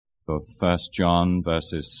of 1 John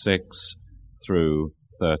verses 6 through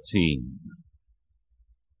 13,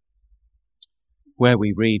 where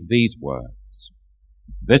we read these words: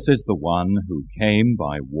 "This is the one who came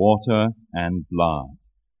by water and blood,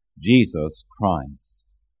 Jesus Christ.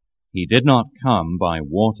 He did not come by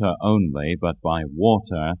water only, but by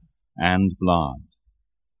water and blood.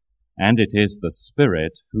 And it is the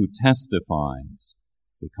Spirit who testifies,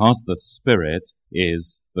 because the Spirit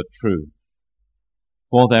is the truth.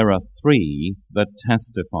 For there are three that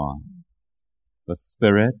testify: the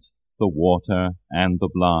Spirit, the water, and the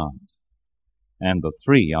blood. And the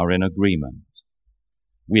three are in agreement.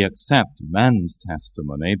 We accept man's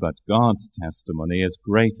testimony, but God's testimony is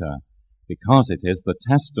greater, because it is the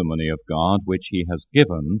testimony of God which he has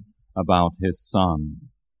given about his Son.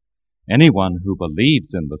 Anyone who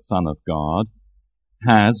believes in the Son of God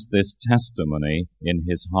has this testimony in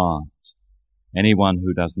his heart. Anyone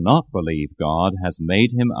who does not believe God has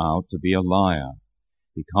made him out to be a liar,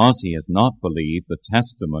 because he has not believed the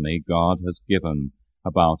testimony God has given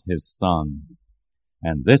about his Son.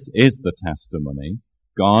 And this is the testimony: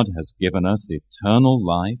 God has given us eternal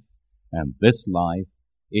life, and this life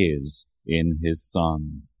is in his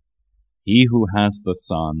Son. He who has the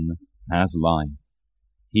Son has life.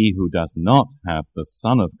 He who does not have the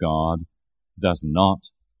Son of God does not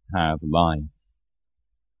have life.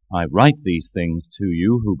 I write these things to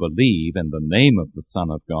you who believe in the name of the Son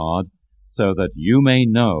of God, so that you may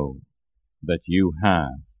know that you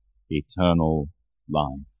have eternal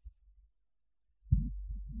life."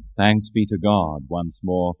 Thanks be to God once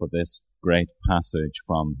more for this great passage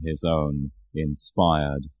from his own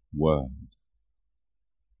inspired word.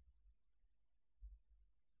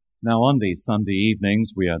 Now, on these Sunday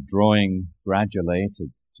evenings, we are drawing gradually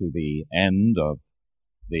to the end of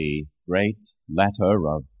the great letter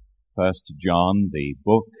of 1 John, the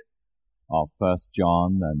book of 1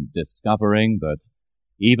 John, and discovering that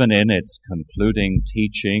even in its concluding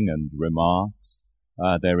teaching and remarks,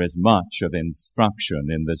 there is much of instruction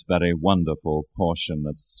in this very wonderful portion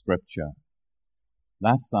of Scripture.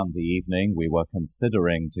 Last Sunday evening, we were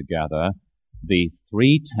considering together the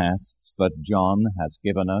three tests that John has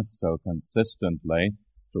given us so consistently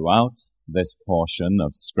throughout this portion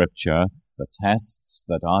of Scripture, the tests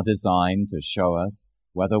that are designed to show us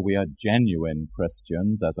whether we are genuine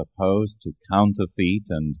Christians as opposed to counterfeit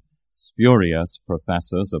and spurious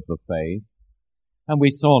professors of the faith. And we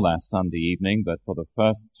saw last Sunday evening that for the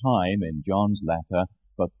first time in John's letter,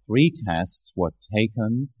 the three tests were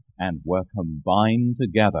taken and were combined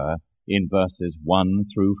together in verses 1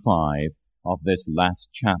 through 5 of this last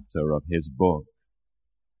chapter of his book.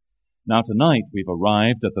 Now tonight we've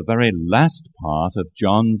arrived at the very last part of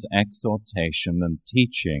John's exhortation and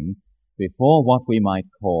teaching before what we might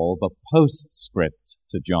call the postscript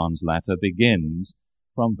to John's letter begins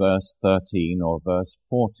from verse 13 or verse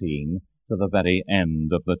 14 to the very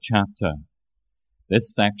end of the chapter.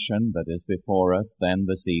 This section that is before us then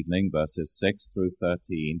this evening, verses 6 through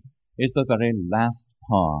 13, is the very last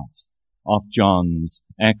part of John's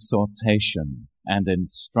exhortation and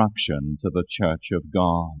instruction to the church of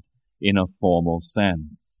God in a formal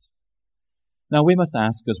sense. Now we must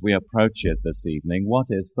ask as we approach it this evening, what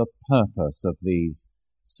is the purpose of these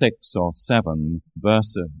 6 or 7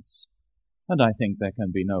 verses? And I think there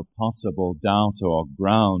can be no possible doubt or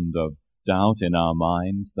ground of doubt in our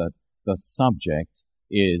minds that the subject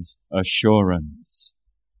is assurance.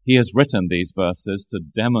 He has written these verses to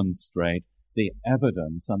demonstrate the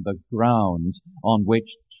evidence and the grounds on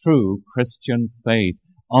which true Christian faith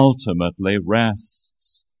ultimately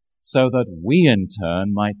rests, so that we in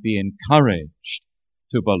turn might be encouraged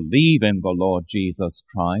to believe in the Lord Jesus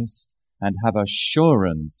Christ and have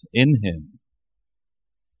assurance in him.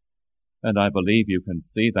 And I believe you can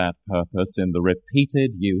see that purpose in the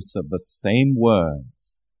repeated use of the same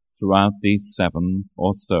words throughout these 7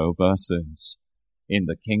 or so verses. In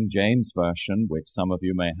the King James Version, which some of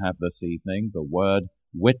you may have this evening, the word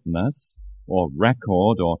witness or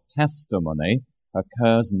record or testimony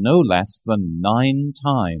occurs no less than 9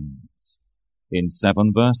 times in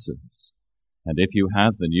 7 verses. And if you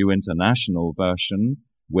have the New International Version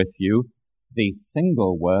with you, the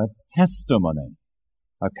single word testimony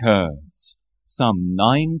occurs some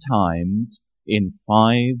 9 times in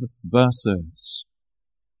 5 verses.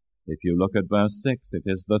 If you look at verse 6, it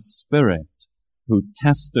is the Spirit who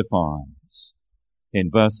testifies. In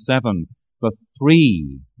verse 7, the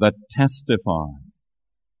 3 that testify.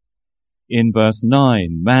 In verse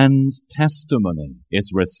 9, man's testimony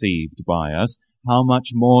is received by us. How much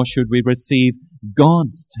more should we receive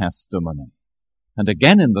God's testimony? And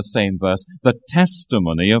again in the same verse, the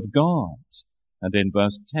testimony of God. And in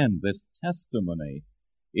verse 10, this testimony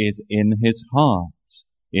is in his heart,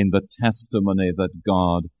 in the testimony that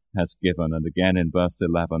God has given. And again in verse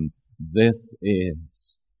 11, this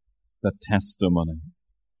is the testimony.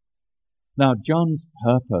 Now, John's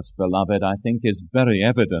purpose, beloved, I think is very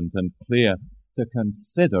evident and clear to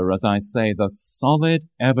consider, as I say, the solid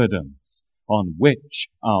evidence on which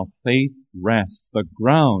our faith rests, the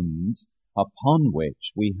grounds upon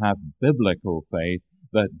which we have biblical faith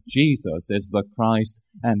that Jesus is the Christ,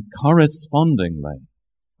 and correspondingly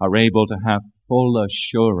are able to have full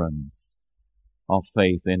assurance of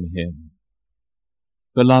faith in him.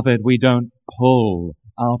 Beloved, we don't pull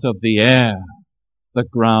out of the air the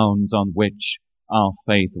grounds on which our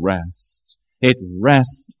faith rests. It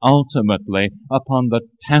rests ultimately upon the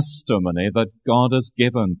testimony that God has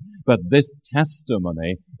given. But this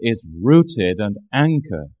testimony is rooted and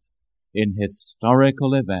anchored in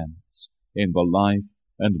historical events, in the life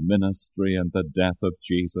and ministry and the death of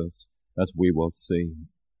Jesus, as we will see.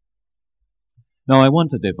 Now, I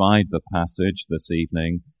want to divide the passage this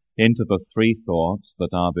evening into the three thoughts that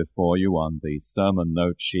are before you on the sermon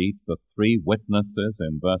note sheet, the three witnesses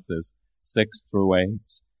in verses 6 through 8,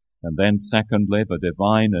 and then secondly, the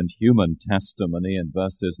divine and human testimony in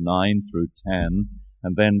verses 9 through 10,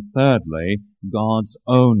 and then thirdly, God's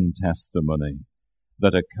own testimony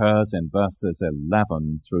that occurs in verses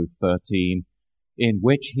 11 through 13, in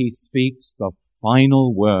which he speaks the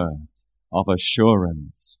final word of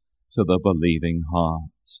assurance to the believing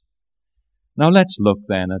heart. Now let's look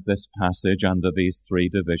then at this passage under these three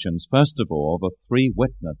divisions. First of all, the three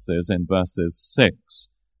witnesses in verses 6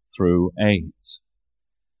 through 8.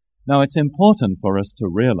 Now it's important for us to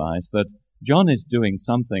realize that John is doing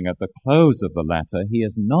something at the close of the letter he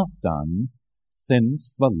has not done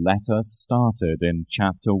since the letter started in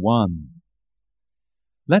chapter 1.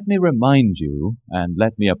 Let me remind you, and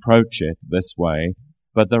let me approach it this way,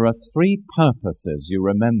 but there are three purposes you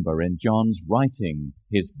remember in John's writing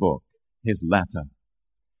his book, his letter.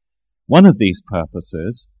 One of these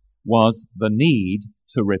purposes was the need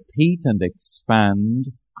to repeat and expand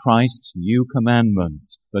Christ's new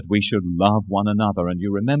commandment, that we should love one another. And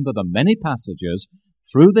you remember the many passages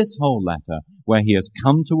through this whole letter where he has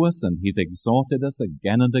come to us and he's exhorted us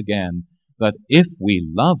again and again that if we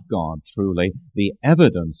love God truly, the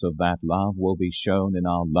evidence of that love will be shown in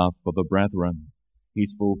our love for the brethren.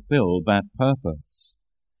 He's fulfilled that purpose.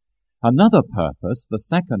 Another purpose, the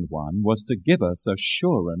second one, was to give us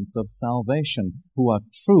assurance of salvation who are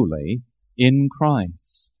truly in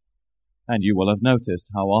Christ. And you will have noticed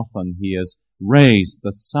how often he has raised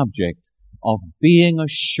the subject of being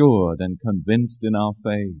assured and convinced in our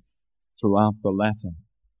faith throughout the letter.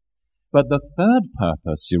 But the third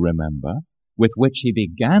purpose, you remember, with which he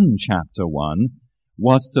began chapter 1,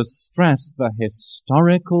 was to stress the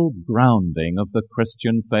historical grounding of the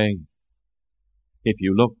Christian faith. If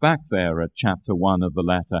you look back there at chapter 1 of the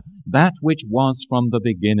letter, that which was from the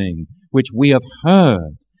beginning, which we have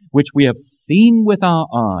heard, which we have seen with our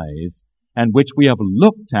eyes, and which we have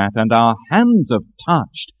looked at and our hands have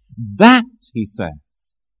touched, that, he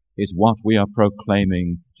says, is what we are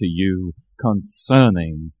proclaiming to you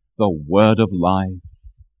concerning the word of life.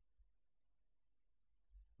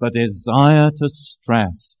 The desire to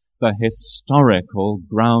stress the historical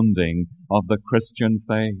grounding of the Christian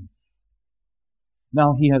faith.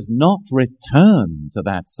 Now, he has not returned to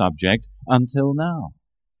that subject until now.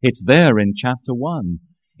 It's there in chapter 1.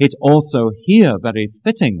 It's also here very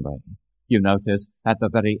fittingly, you notice, at the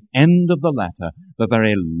very end of the letter, the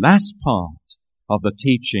very last part of the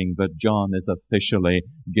teaching that John is officially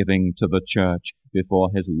giving to the church before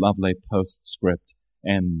his lovely postscript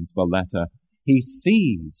ends the letter. He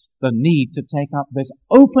sees the need to take up this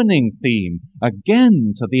opening theme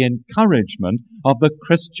again to the encouragement of the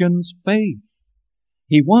Christian's faith.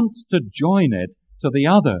 He wants to join it to the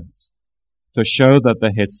others to show that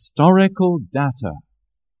the historical data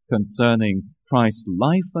concerning Christ's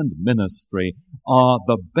life and ministry are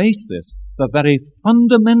the basis, the very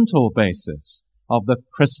fundamental basis of the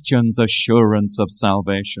Christian's assurance of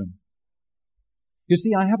salvation. You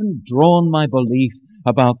see, I haven't drawn my belief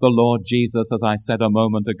about the Lord Jesus, as I said a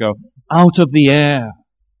moment ago, out of the air.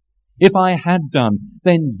 If I had done,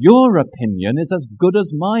 then your opinion is as good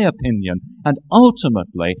as my opinion, and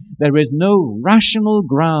ultimately there is no rational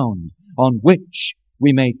ground on which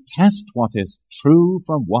we may test what is true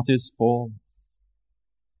from what is false.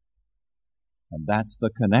 And that's the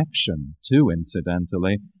connection, too,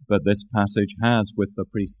 incidentally, that this passage has with the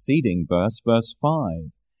preceding verse, verse 5.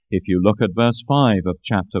 If you look at verse 5 of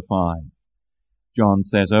chapter 5, John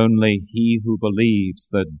says, only he who believes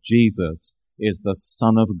that Jesus is the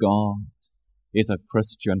Son of God is a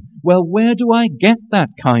Christian. Well, where do I get that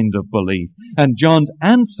kind of belief? And John's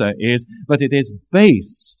answer is that it is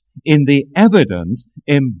based in the evidence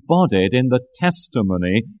embodied in the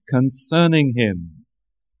testimony concerning him.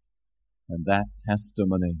 And that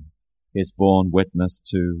testimony is borne witness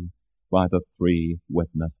to by the three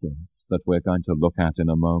witnesses that we're going to look at in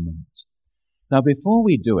a moment. Now, before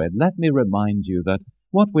we do it, let me remind you that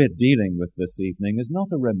what we're dealing with this evening is not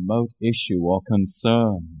a remote issue or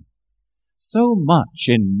concern. So much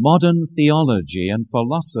in modern theology and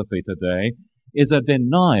philosophy today is a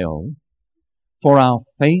denial for our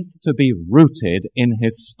faith to be rooted in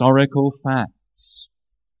historical facts.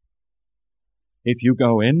 If you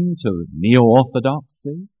go into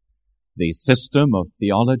neo-orthodoxy, the system of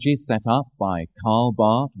theology set up by Karl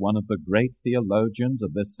Barth, one of the great theologians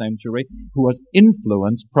of this century, who has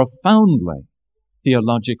influenced profoundly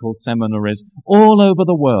theological seminaries all over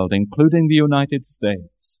the world, including the United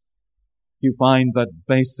States, you find that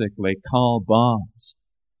basically Karl Barth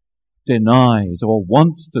denies or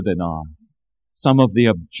wants to deny some of the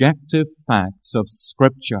objective facts of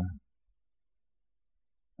Scripture.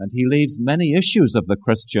 And he leaves many issues of the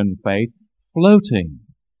Christian faith floating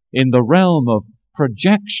in the realm of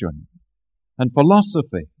projection and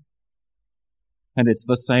philosophy. And it's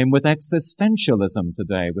the same with existentialism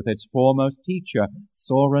today, with its foremost teacher,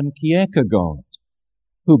 Soren Kierkegaard,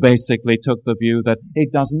 who basically took the view that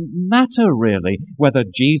it doesn't matter really whether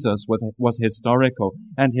Jesus was historical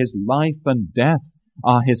and his life and death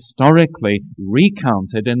are historically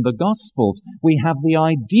recounted in the Gospels. We have the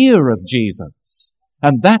idea of Jesus,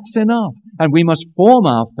 and that's enough. And we must form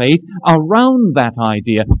our faith around that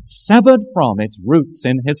idea, severed from its roots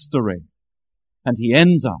in history. And he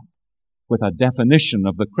ends up with a definition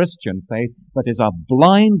of the Christian faith that is a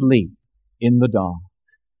blind leap in the dark.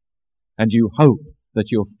 And you hope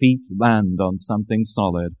that your feet land on something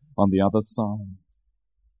solid on the other side.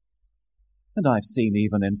 And I've seen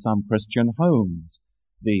even in some Christian homes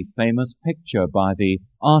the famous picture by the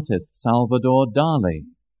artist Salvador Dali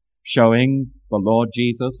showing the Lord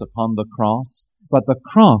Jesus upon the cross, but the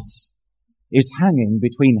cross is hanging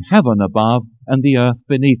between heaven above and the earth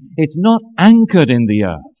beneath. It's not anchored in the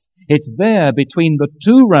earth. It's there between the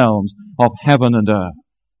two realms of heaven and earth.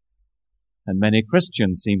 And many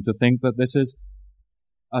Christians seem to think that this is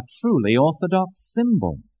a truly orthodox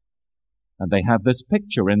symbol, and they have this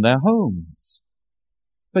picture in their homes.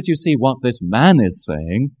 But you see, what this man is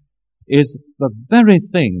saying is the very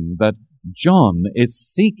thing that John is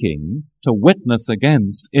seeking to witness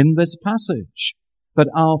against in this passage, that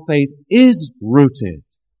our faith is rooted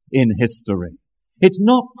in history. It's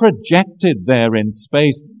not projected there in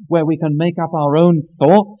space where we can make up our own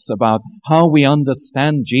thoughts about how we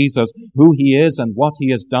understand Jesus, who he is and what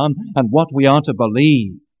he has done and what we are to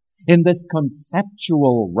believe in this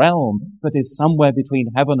conceptual realm that is somewhere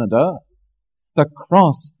between heaven and earth. The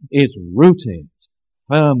cross is rooted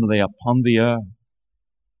firmly upon the earth.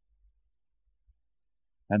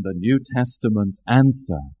 And the New Testament's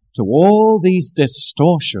answer to all these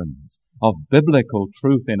distortions of biblical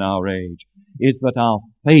truth in our age is that our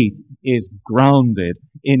faith is grounded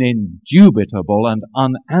in indubitable and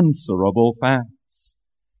unanswerable facts,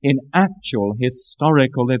 in actual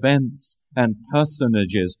historical events and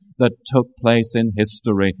personages that took place in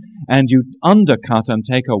history. And you undercut and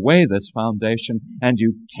take away this foundation, and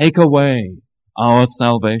you take away our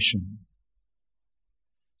salvation.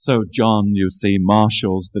 So John, you see,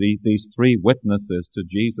 marshals these three witnesses to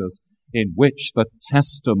Jesus in which the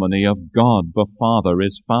testimony of God the Father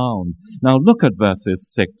is found. Now look at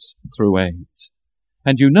verses 6 through 8.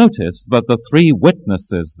 And you notice that the three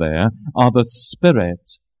witnesses there are the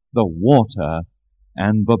Spirit, the water,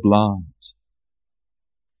 and the blood.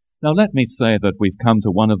 Now let me say that we've come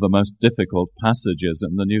to one of the most difficult passages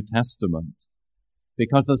in the New Testament,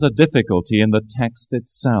 because there's a difficulty in the text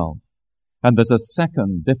itself, and there's a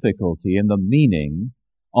second difficulty in the meaning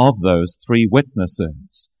of those three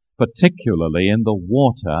witnesses, particularly in the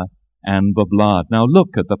water and the blood. Now look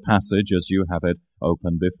at the passage as you have it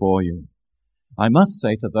open before you. I must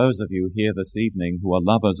say to those of you here this evening who are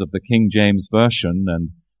lovers of the King James Version, and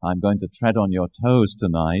I'm going to tread on your toes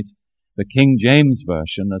tonight, the King James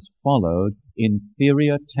Version has followed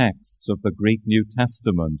inferior texts of the Greek New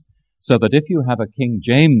Testament, so that if you have a King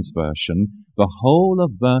James Version, the whole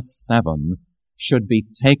of verse 7 should be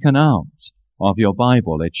taken out of your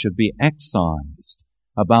Bible. It should be excised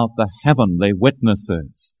about the heavenly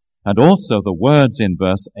witnesses. And also the words in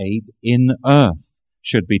verse 8, in earth,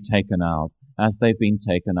 should be taken out, as they've been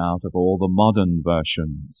taken out of all the modern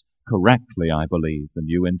versions. Correctly, I believe, the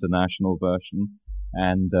New International Version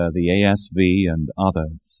and the ASV and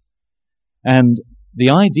others. And the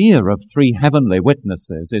idea of three heavenly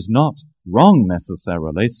witnesses is not wrong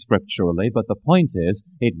necessarily, scripturally, but the point is,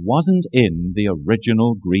 it wasn't in the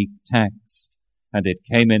original Greek text. And it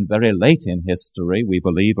came in very late in history, we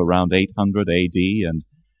believe around 800 AD, and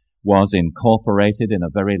was incorporated in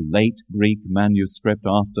a very late Greek manuscript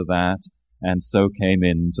after that, and so came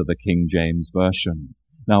into the King James Version.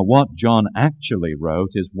 Now, what John actually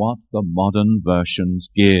wrote is what the modern versions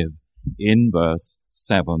give. In verse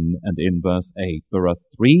 7 and in verse 8, there are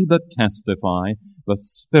three that testify: the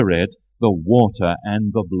Spirit, the water,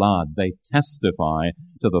 and the blood. They testify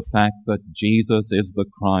to the fact that Jesus is the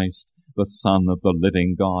Christ, the Son of the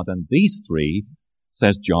living God. And these three,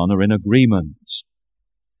 says John, are in agreement.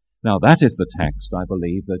 Now, that is the text, I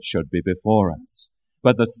believe, that should be before us.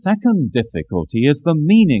 But the second difficulty is the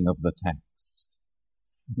meaning of the text.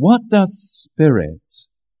 What does Spirit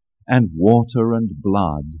and water and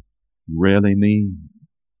blood really mean?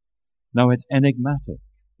 Now, it's enigmatic.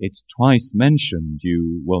 It's twice mentioned,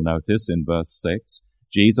 you will notice, in verse 6,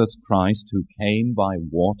 Jesus Christ who came by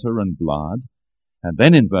water and blood. And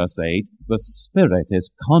then in verse 8, the Spirit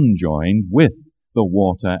is conjoined with the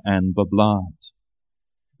water and the blood.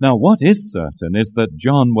 Now, what is certain is that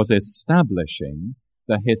John was establishing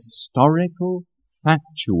the historical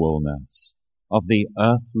factualness of the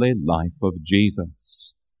earthly life of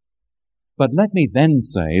Jesus. But let me then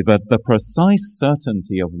say that the precise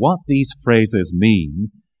certainty of what these phrases mean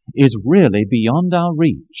is really beyond our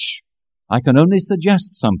reach. I can only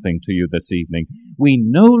suggest something to you this evening. We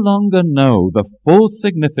no longer know the full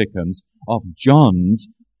significance of John's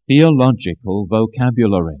theological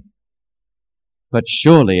vocabulary. But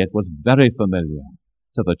surely it was very familiar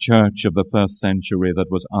to the church of the first century that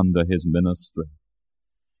was under his ministry.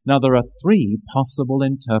 Now, there are three possible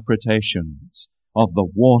interpretations of the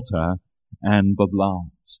water and the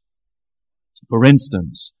blood. For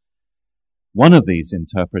instance, one of these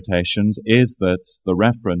interpretations is that the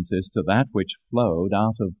reference is to that which flowed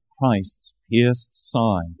out of Christ's pierced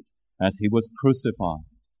side as he was crucified.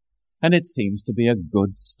 And it seems to be a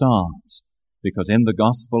good start, because in the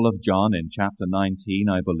Gospel of John, in chapter 19,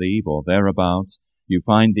 I believe, or thereabouts, you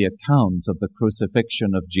find the account of the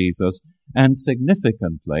crucifixion of Jesus, and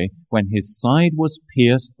significantly, when his side was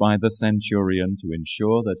pierced by the centurion to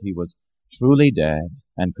ensure that he was truly dead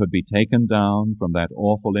and could be taken down from that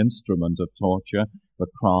awful instrument of torture, the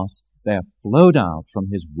cross, there flowed out from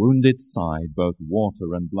his wounded side both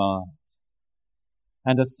water and blood.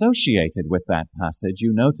 And associated with that passage,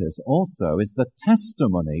 you notice also, is the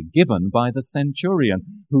testimony given by the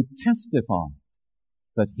centurion who testified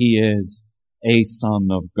that he is a Son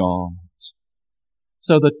of God.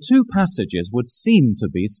 So the two passages would seem to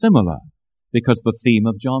be similar, because the theme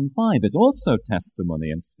of John 5 is also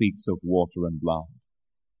testimony and speaks of water and blood.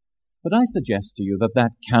 But I suggest to you that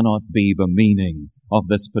that cannot be the meaning of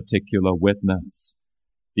this particular witness.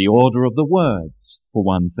 The order of the words, for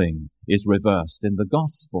one thing, is reversed in the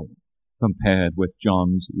Gospel compared with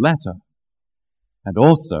John's letter. And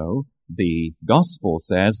also, the Gospel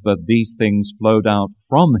says that these things flowed out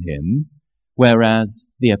from him, whereas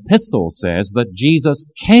the Epistle says that Jesus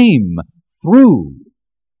came through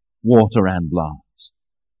water and blood.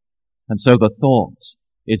 And so the thought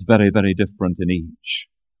is very, very different in each.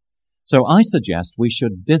 So I suggest we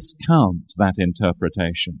should discount that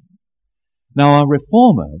interpretation. Now, our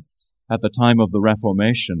reformers at the time of the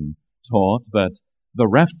Reformation taught that the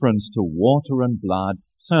reference to water and blood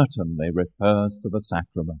certainly refers to the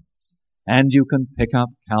sacraments. And you can pick up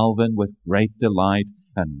Calvin with great delight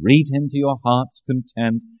and read him to your heart's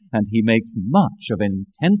content, and he makes much of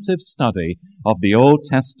intensive study of the Old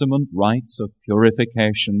Testament rites of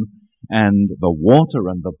purification, and the water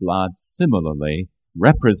and the blood similarly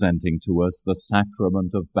representing to us the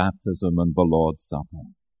sacrament of baptism and the Lord's Supper.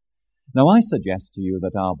 Now, I suggest to you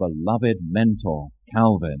that our beloved mentor,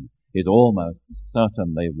 Calvin, is almost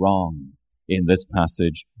certainly wrong in this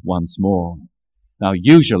passage once more. Now,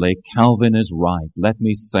 usually Calvin is right, let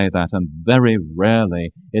me say that, and very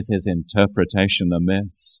rarely is his interpretation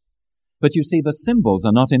amiss. But you see, the symbols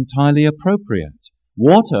are not entirely appropriate.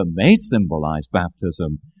 Water may symbolize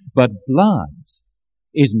baptism, but blood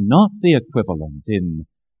is not the equivalent in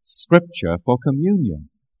Scripture for communion.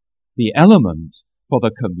 The element for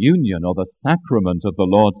the communion or the sacrament of the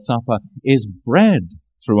Lord's Supper is bread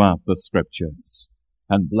throughout the Scriptures,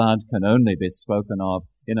 and blood can only be spoken of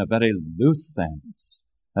in a very loose sense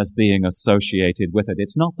as being associated with it.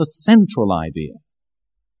 It's not the central idea.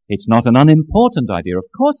 It's not an unimportant idea. Of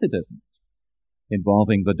course it isn't,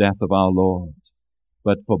 involving the death of our Lord.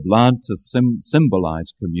 But for blood to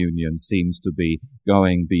symbolize communion seems to be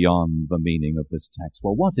going beyond the meaning of this text.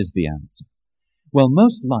 Well, what is the answer? Well,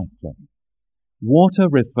 most likely, water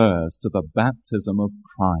refers to the baptism of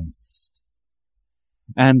Christ.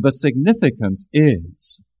 And the significance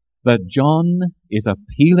is that John is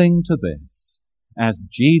appealing to this as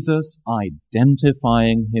Jesus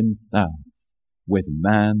identifying himself with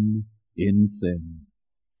man in sin.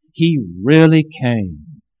 He really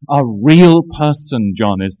came, a real person,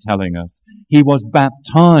 John is telling us. He was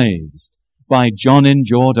baptized by John in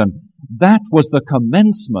Jordan. That was the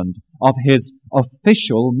commencement of his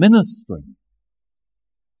official ministry.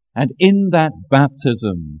 And in that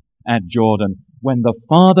baptism at Jordan, when the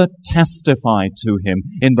Father testified to him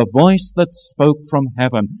in the voice that spoke from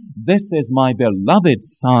heaven, "This is my beloved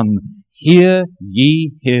Son, hear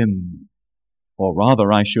ye him." Or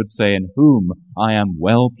rather, I should say, in whom I am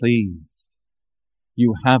well pleased.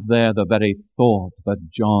 You have there the very thought that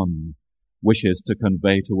John wishes to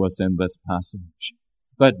convey to us in this passage.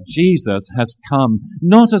 That Jesus has come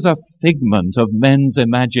not as a figment of men's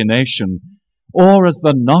imagination, or as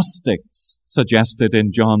the Gnostics suggested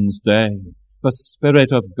in John's day. The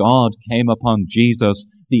Spirit of God came upon Jesus,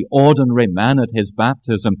 the ordinary man at his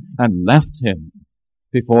baptism, and left him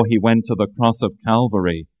before he went to the cross of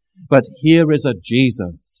Calvary. But here is a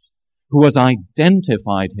Jesus who has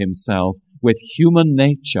identified himself with human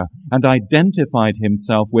nature and identified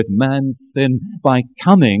himself with man's sin by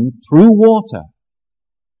coming through water,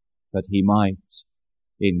 that he might,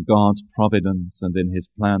 in God's providence and in his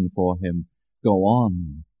plan for him, go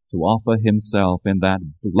on to offer himself in that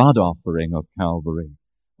blood offering of Calvary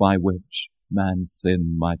by which man's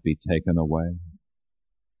sin might be taken away.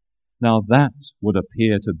 Now that would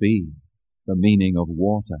appear to be the meaning of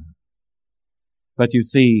water. But you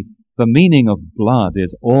see, the meaning of blood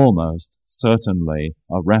is almost certainly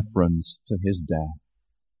a reference to his death.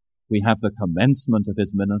 We have the commencement of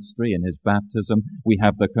his ministry in his baptism. We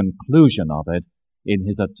have the conclusion of it in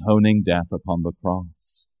his atoning death upon the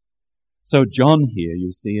cross. So John here,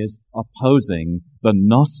 you see, is opposing the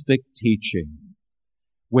Gnostic teaching,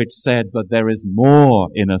 which said that there is more,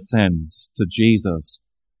 in a sense, to Jesus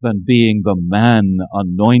than being the man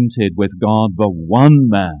anointed with God, the one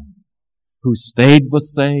man who stayed the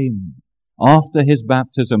same after his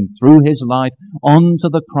baptism through his life onto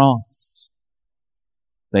the cross.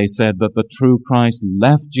 They said that the true Christ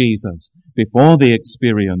left Jesus before the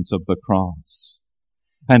experience of the cross.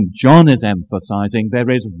 And John is emphasizing there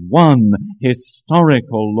is one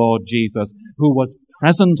historical Lord Jesus who was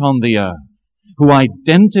present on the earth, who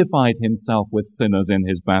identified himself with sinners in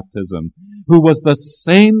his baptism, who was the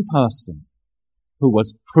same person who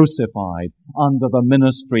was crucified under the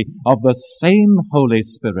ministry of the same Holy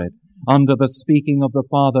Spirit, under the speaking of the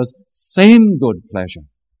Father's same good pleasure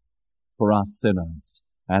for us sinners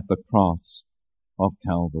at the cross of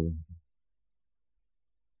Calvary.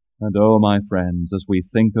 And oh, my friends, as we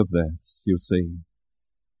think of this, you see,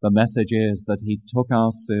 the message is that he took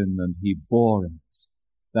our sin and he bore it,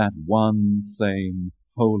 that one same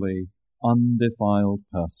holy, undefiled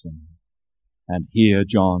person. And here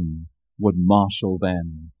John would marshal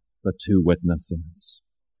then the two witnesses.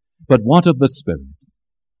 But what of the Spirit?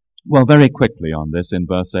 Well, very quickly on this in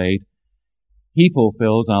verse 8, he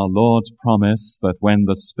fulfills our Lord's promise that when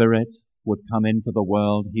the Spirit would come into the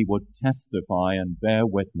world, he would testify and bear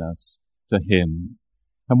witness to him.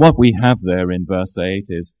 And what we have there in verse 8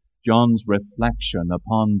 is John's reflection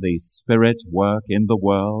upon the Spirit work in the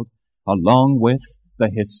world, along with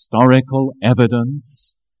the historical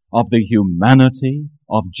evidence of the humanity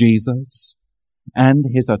of Jesus and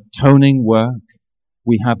his atoning work.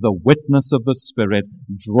 We have the witness of the Spirit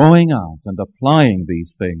drawing out and applying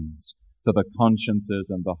these things to the consciences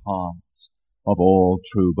and the hearts of all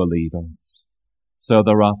true believers. So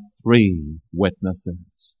there are three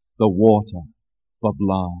witnesses: the water, the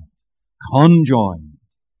blood, conjoined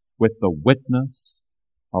with the witness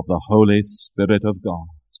of the Holy Spirit of God.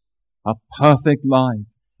 A perfect life,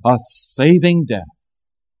 a saving death,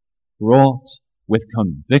 wrought with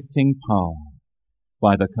convicting power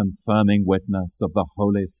by the confirming witness of the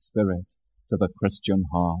Holy Spirit to the Christian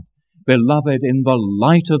heart. Beloved, in the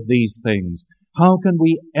light of these things, how can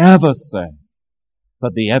we ever say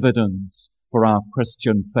that the evidence for our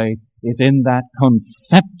Christian faith is in that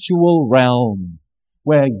conceptual realm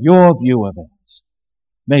where your view of it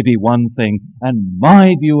may be one thing and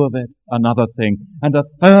my view of it another thing and a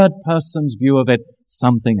third person's view of it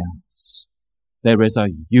something else? There is a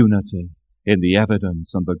unity in the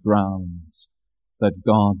evidence and the grounds that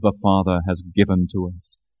God the Father has given to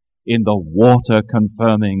us, in the water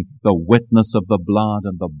confirming the witness of the blood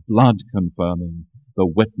and the blood confirming the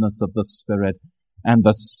witness of the Spirit, and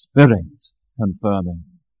the Spirit confirming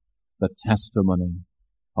the testimony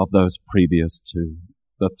of those previous two,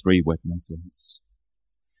 the three witnesses.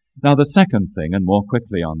 Now the second thing, and more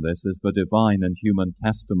quickly on this, is the divine and human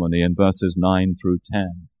testimony in verses 9 through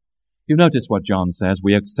 10. You notice what John says,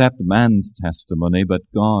 we accept man's testimony, but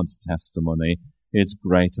God's testimony is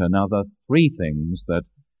greater. Now there are three things that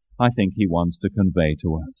I think he wants to convey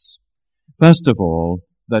to us. First of all,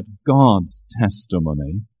 that God's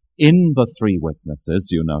testimony in the three witnesses,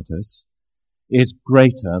 you notice, is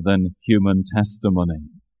greater than human testimony.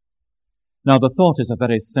 Now the thought is a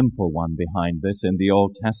very simple one behind this. In the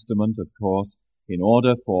Old Testament, of course, in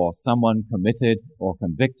order for someone committed or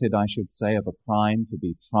convicted, I should say, of a crime to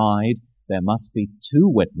be tried, there must be two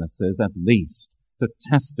witnesses at least to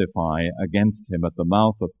testify against him. At the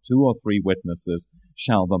mouth of two or three witnesses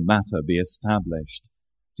shall the matter be established.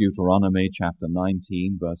 Deuteronomy chapter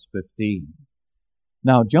 19, verse 15.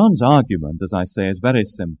 Now, John's argument, as I say, is very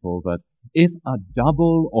simple, that if a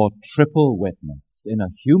double or triple witness in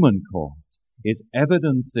a human court is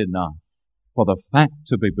evidence enough for the fact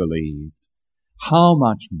to be believed, how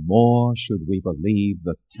much more should we believe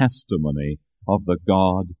the testimony of the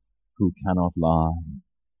God who cannot lie?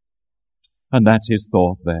 And that's his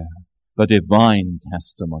thought there. The divine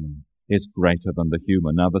testimony is greater than the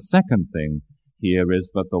human. Now, the second thing here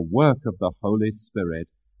is that the work of the Holy Spirit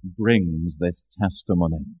brings this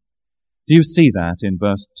testimony. Do you see that in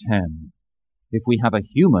verse 10? If we have a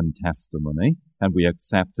human testimony and we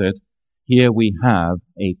accept it, here we have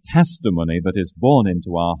a testimony that is born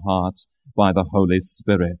into our hearts by the Holy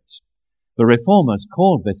Spirit. The Reformers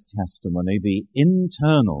called this testimony the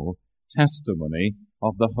internal testimony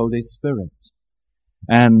of the Holy Spirit.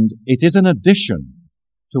 And it is an addition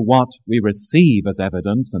to what we receive as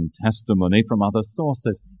evidence and testimony from other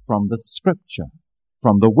sources, from the Scripture,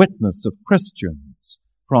 from the witness of Christians,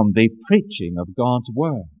 from the preaching of God's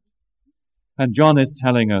Word. And John is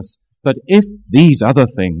telling us that if these other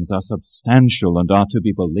things are substantial and are to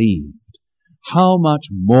be believed, how much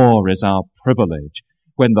more is our privilege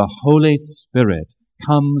when the Holy Spirit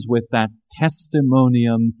comes with that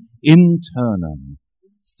testimonium internum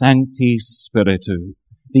sancti spiritu,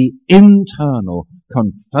 the internal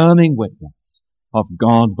confirming witness of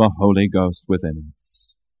God the Holy Ghost within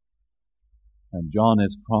us. And John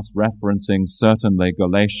is cross-referencing certainly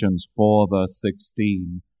Galatians 4 verse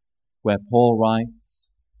 16, where Paul writes,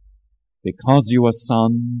 because you are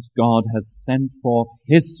sons, God has sent forth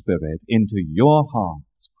His Spirit into your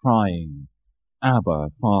hearts, crying, Abba,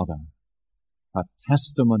 Father, a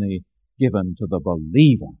testimony given to the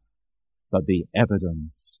believer that the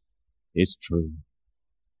evidence is true.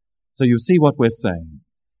 So you see what we're saying.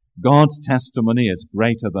 God's testimony is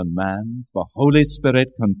greater than man's. The Holy Spirit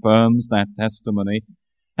confirms that testimony.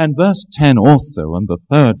 And verse 10 also, and the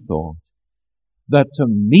third thought, that to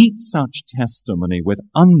meet such testimony with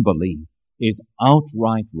unbelief is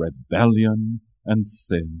outright rebellion and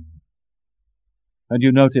sin. And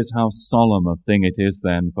you notice how solemn a thing it is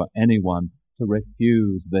then for anyone to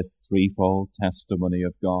refuse this threefold testimony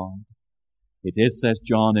of God. It is, says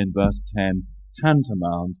John in verse 10,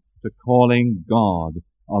 tantamount to calling God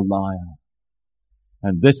a liar.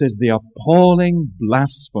 And this is the appalling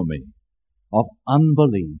blasphemy of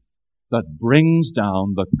unbelief that brings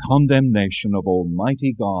down the condemnation of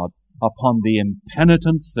Almighty God upon the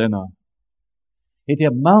impenitent sinner. It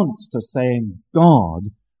amounts to saying God,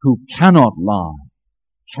 who cannot lie,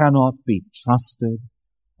 cannot be trusted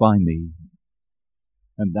by me.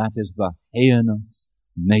 And that is the heinous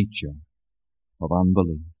nature of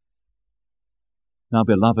unbelief. Now,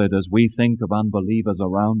 beloved, as we think of unbelievers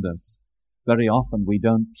around us, very often we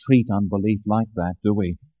don't treat unbelief like that, do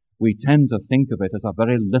we? We tend to think of it as a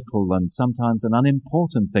very little and sometimes an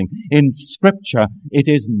unimportant thing. In Scripture, it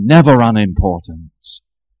is never unimportant.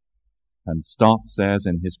 And Stott says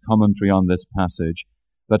in his commentary on this passage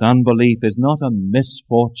that unbelief is not a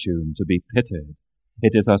misfortune to be pitied.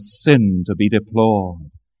 It is a sin to be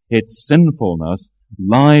deplored. Its sinfulness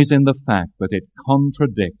lies in the fact that it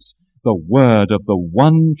contradicts the word of the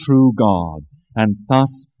one true God and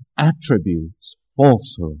thus attributes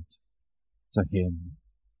falsehood to Him.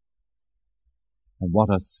 And what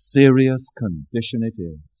a serious condition it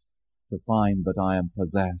is to find that I am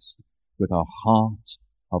possessed with a heart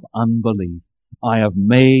of unbelief. I have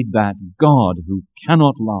made that God who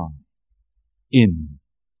cannot lie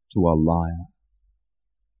into a liar.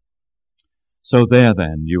 So there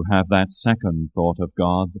then you have that second thought of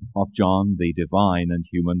God, of John, the divine and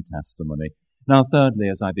human testimony. Now thirdly,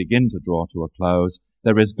 as I begin to draw to a close,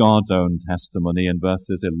 there is God's own testimony in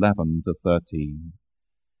verses 11 to 13.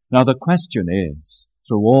 Now the question is,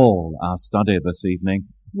 through all our study this evening,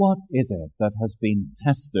 what is it that has been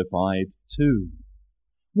testified to?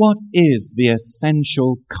 What is the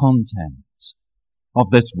essential content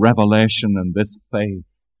of this revelation and this faith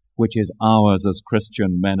which is ours as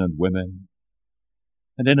Christian men and women.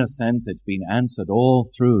 And in a sense, it's been answered all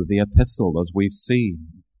through the epistle, as we've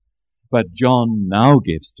seen. But John now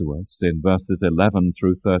gives to us, in verses 11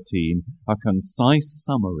 through 13, a concise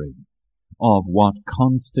summary of what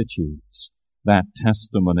constitutes that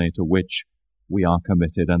testimony to which we are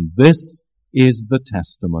committed. And this is the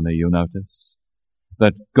testimony, you notice,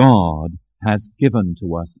 that God has given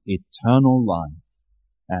to us eternal life,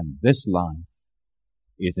 and this life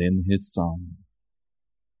is in His Son.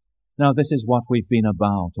 Now, this is what we've been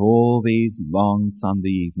about all these long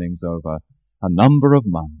Sunday evenings over a number of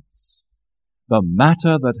months. The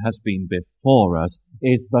matter that has been before us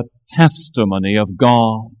is the testimony of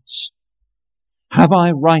God. Have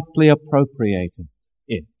I rightly appropriated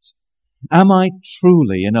it? Am I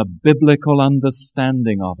truly in a biblical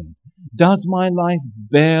understanding of it? Does my life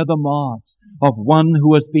bear the marks of one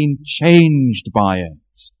who has been changed by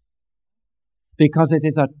it? Because it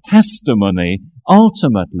is a testimony,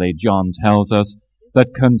 ultimately, John tells us, that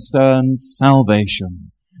concerns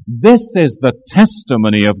salvation. This is the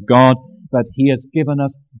testimony of God, that He has given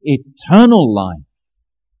us eternal life,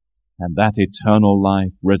 and that eternal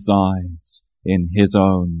life resides in His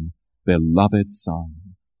own beloved Son.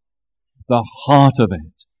 The heart of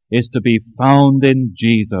it is to be found in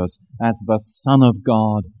Jesus as the Son of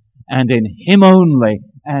God, and in Him only,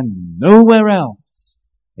 and nowhere else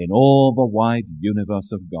in all the wide universe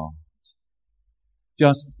of God.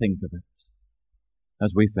 Just think of it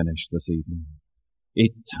as we finish this evening.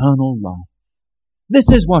 Eternal life. This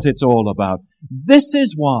is what it's all about. This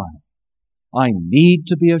is why I need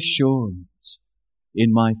to be assured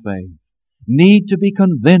in my faith, need to be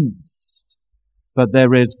convinced that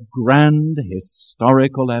there is grand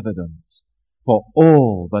historical evidence for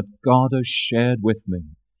all that God has shared with me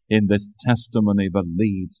in this testimony that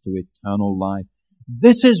leads to eternal life.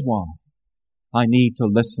 This is why I need to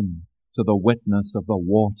listen to the witness of the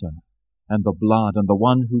water and the blood and the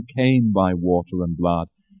one who came by water and blood.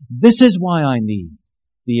 This is why I need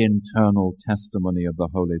the internal testimony of the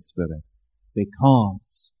Holy Spirit,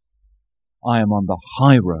 because I am on the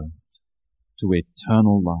high road to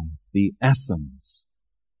eternal life, the essence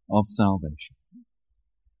of salvation.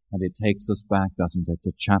 And it takes us back, doesn't it,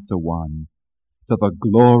 to chapter 1, to the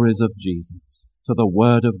glories of Jesus, to the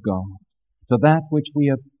Word of God, to that which we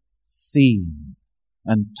have seen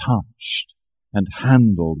and touched and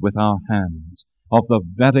handled with our hands, of the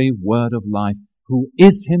very Word of life, who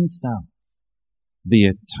is Himself the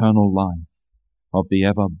eternal life of the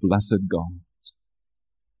ever-blessed God.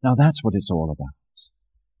 Now that's what it's all about.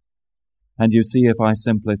 And you see, if I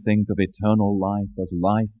simply think of eternal life as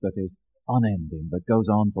life that is unending, that goes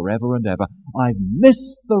on forever and ever, I've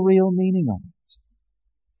missed the real meaning of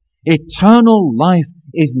it. Eternal life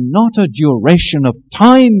is not a duration of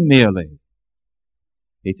time merely.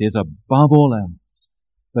 It is above all else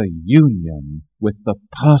the union with the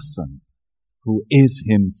person who is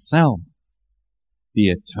Himself the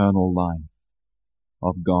eternal life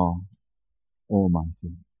of God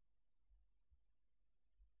Almighty.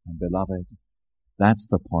 And beloved, that's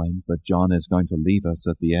the point that John is going to leave us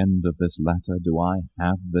at the end of this letter. Do I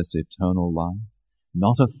have this eternal life?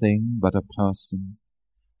 Not a thing, but a person,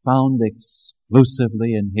 found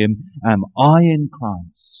exclusively in Him. Am I in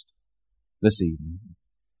Christ this evening?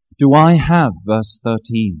 Do I have, verse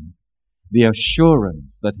 13, the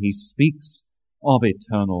assurance that He speaks of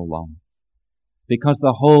eternal life? Because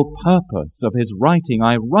the whole purpose of his writing,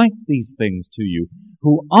 I write these things to you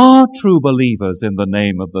who are true believers in the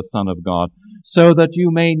name of the Son of God, so that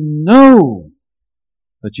you may know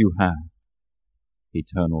that you have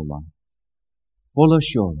eternal life. Full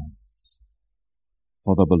assurance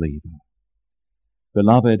for the believer.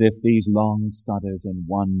 Beloved, if these long studies in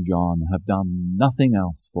 1 John have done nothing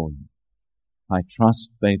else for you, I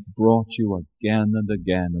trust they've brought you again and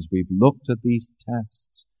again as we've looked at these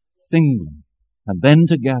texts singly and then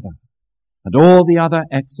together, and all the other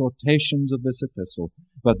exhortations of this epistle,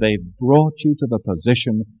 but they've brought you to the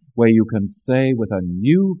position where you can say with a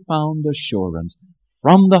newfound assurance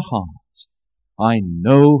from the heart, I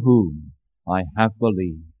know whom I have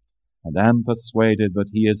believed, and am persuaded that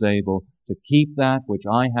He is able to keep that which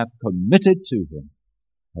I have committed to Him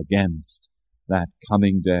against that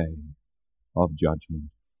coming day of judgment.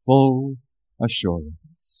 Full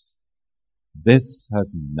assurance. This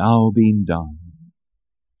has now been done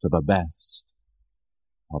to the best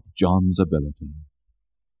of John's ability.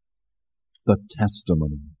 The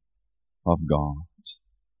testimony of God.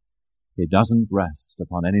 It doesn't rest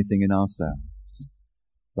upon anything in ourselves,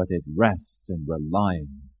 but it rests in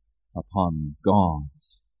relying upon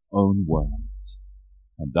God's own word.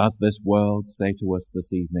 And does this world say to us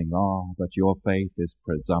this evening, that your faith is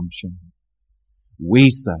presumption?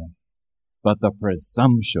 We say, but the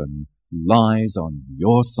presumption lies on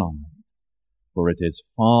your side, for it is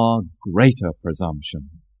far greater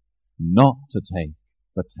presumption not to take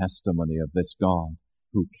the testimony of this God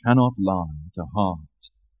who cannot lie to heart,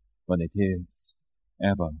 than it is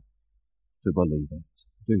ever to believe it.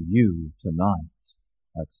 Do you tonight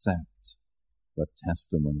accept the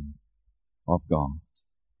testimony of God?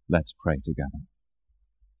 Let's pray together.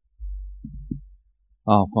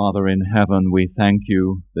 Our Father in heaven, we thank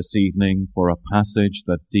you this evening for a passage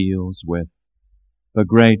that deals with the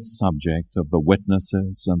great subject of the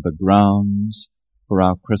witnesses and the grounds for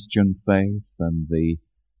our Christian faith and the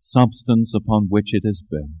substance upon which it is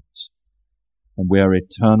built. And we are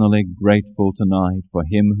eternally grateful tonight for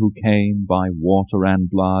him who came by water and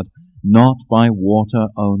blood, not by water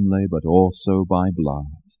only, but also by blood.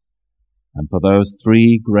 And for those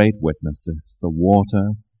three great witnesses, the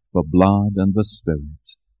water, the blood, and the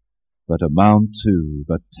Spirit, that amount to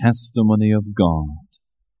the testimony of God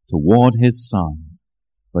toward his Son,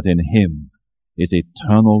 but in him is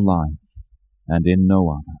eternal life, and in no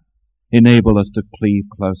other. Enable us to cleave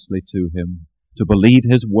closely to him, to believe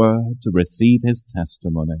his word, to receive his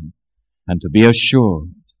testimony, and to be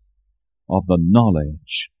assured of the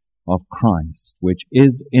knowledge of Christ, which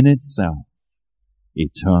is in itself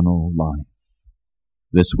eternal life.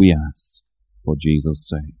 This we ask for Jesus'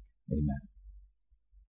 sake. Amen.